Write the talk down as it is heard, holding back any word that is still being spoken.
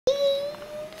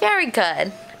Very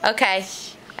good. Okay,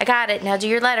 I got it. Now do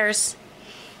your letters.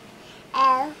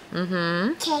 L.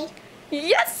 Mm-hmm. K.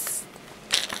 Yes!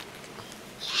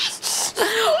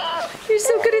 You're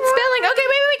so good at spelling. Okay,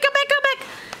 wait. Come back.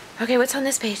 Okay, what's on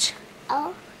this page?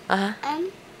 O. Uh-huh.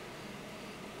 M.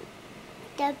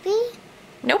 W.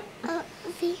 Nope.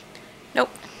 V. Nope.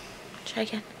 Try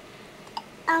again.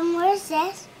 Where's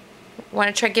this?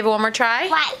 Want to give it one more try?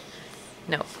 Y.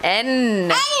 No.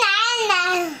 N.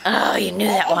 Oh, you knew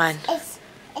that one.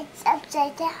 It's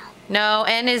upside down. No,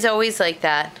 N is always like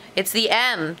that. It's the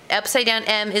M. Upside down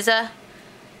M is a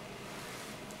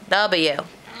W.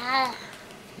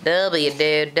 W,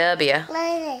 dude. W. Look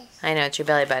at this. I know, it's your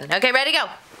belly button. Okay, ready, go.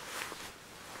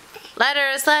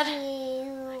 Letters,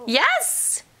 Q.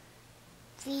 Yes!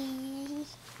 V.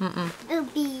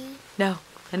 Mm-mm. B. No.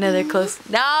 Another close.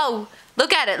 No!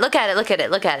 Look at it.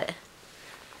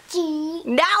 G.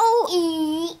 No!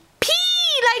 E. P,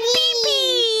 like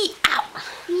pee-pee. Ow.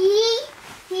 B.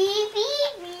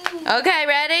 Okay,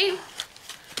 ready?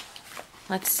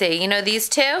 Let's see. You know these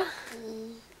two?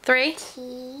 3?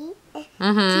 T.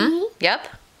 Mm-hmm. Yep.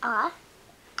 R.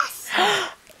 S.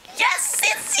 Yes!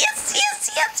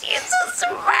 You're so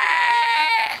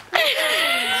smart!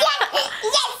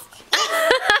 Yes.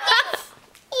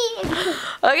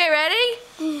 Okay,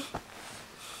 ready?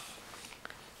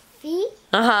 V.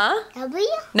 Uh-huh. W.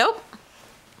 Nope.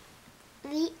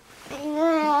 V.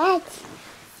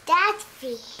 That's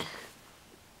V.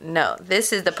 No,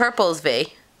 this is the purple's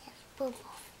V. Purple.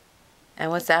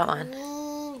 And what's that one?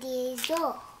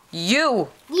 Diesel. U.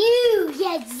 You.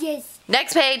 Yes.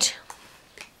 Next page.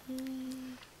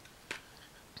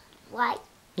 Y.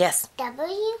 Yes.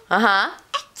 W. Uh-huh.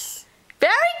 X.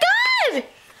 Very good!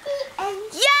 And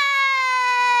Yay!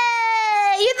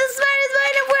 You're the smartest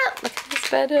mind in the world. Look at this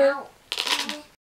better.